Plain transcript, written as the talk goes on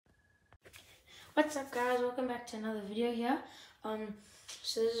What's up, guys? Welcome back to another video here.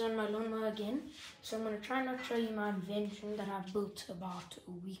 So this is on my lawnmower again. So I'm gonna try not show you my invention that I built about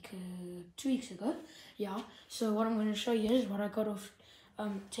a week, 2 weeks ago. Yeah. So what I'm gonna show you is what I got off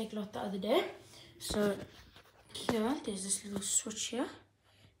Takealot the other day. So here, there's this little switch here.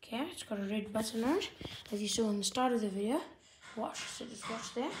 Okay, it's got a red button on it, as you saw in the start of the video. Watch. So just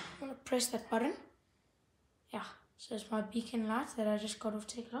watch there. I'm gonna press that button. Yeah. So it's my beacon light that I just got off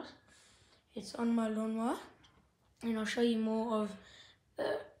Takealot. It's on my lawnmower, and I'll show you more of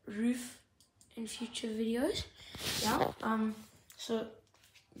the roof in future videos. Yeah, so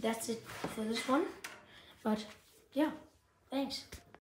that's it for this one, but yeah, thanks.